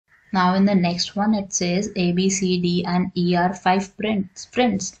Now in the next one it says A, B, C, D and E are 5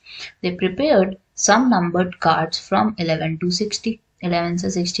 friends. They prepared some numbered cards from 11 to 60. 11 से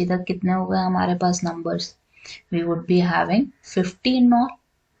 60 तक कितने हो गए हमारे पास numbers? We would be having 15 more.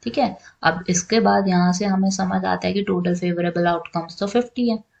 ठीक है, अब इसके बाद यहाँ से हमें समझ आता है कि total favorable outcomes तो 50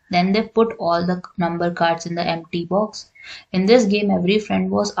 है. Then they put all the number cards in the empty box. In this game, every friend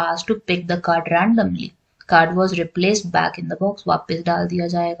was asked to pick the card randomly. Card was replaced back in the box. वापस डाल दिया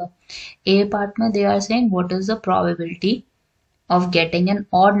जाएगा. A part में they are saying what is the probability of getting an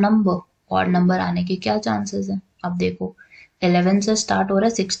odd number. Odd number आने के क्या chances हैं? अब देखो 11 से start हो रहा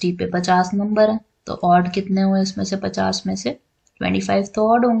है 60 पे 50 नंबर है तो odd कितने हुए इसमें से 50 में से 25 तो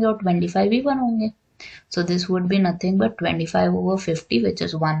odd होंगे और 25 even होंगे. So this would be nothing but 25 over 50 which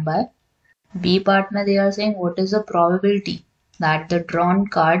is 1 by. B part में they are saying what is the probability that the drawn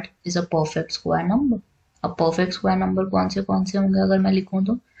card is a perfect square number. अब perfect square number कौन से होंगे अगर मैं लिखूं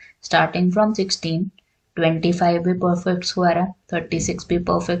तो starting from 16, 25 भी perfect square है, 36 भी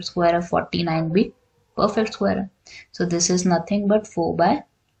perfect square है, 49 भी perfect square है. So this is nothing but 4 by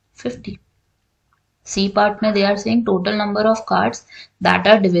 50. C part में they are saying total number of cards that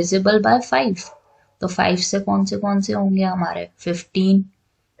are divisible by 5. तो 5 से कौन से होंगे हमारे 15,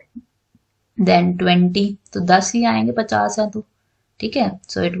 then 20 तो 10 ही आएंगे 50 है तो ठीक है.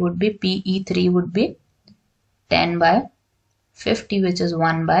 So it would be PE3 would be 10 by 50 which is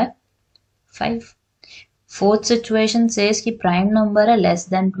 1 by 5. Fourth situation says कि प्राइम नंबर है लेस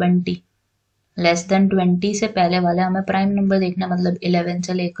देन 20. लेस देन 20 से पहले वाले हमें प्राइम नंबर देखना मतलब 11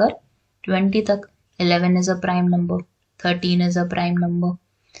 से लेकर 20 तक. 11 is a prime number, 13 is a prime number,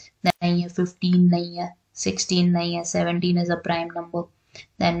 नहीं है 15 नहीं है, 16 नहीं है, 17 is a prime number,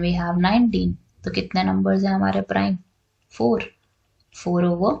 then we have 19. तो कितने नंबर्स हैं हमारे प्राइम? 4. 4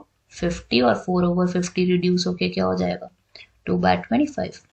 over 50 और 4 over 50 रिड्यूस होके क्या हो जाएगा 2 by 25.